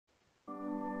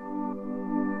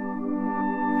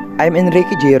I'm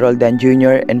Enrique Roldan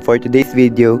Jr. and for today's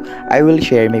video, I will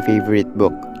share my favorite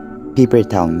book, Paper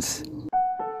Towns.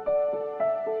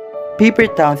 Paper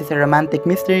Towns is a romantic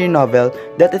mystery novel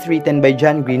that is written by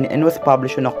John Green and was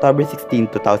published on October 16,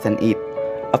 2008.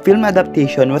 A film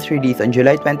adaptation was released on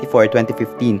July 24,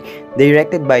 2015,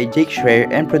 directed by Jake Schreier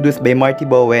and produced by Marty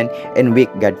Bowen and Wick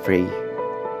Godfrey.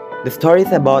 The story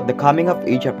is about the coming of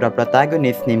age of the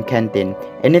protagonist named Kenton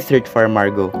and his search for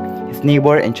Margot, his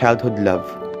neighbor and childhood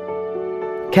love.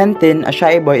 Kenton, a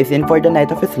shy boy, is in for the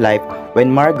night of his life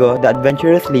when Margot, the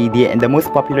adventurous lady and the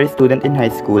most popular student in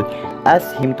high school,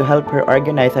 asks him to help her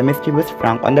organize a mischievous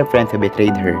prank on the friends who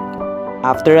betrayed her.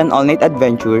 After an all-night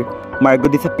adventure, Margot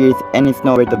disappears and is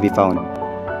nowhere to be found.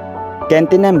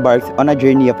 Kenton embarks on a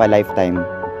journey of a lifetime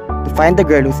to find the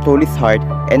girl who stole his heart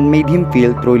and made him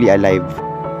feel truly alive.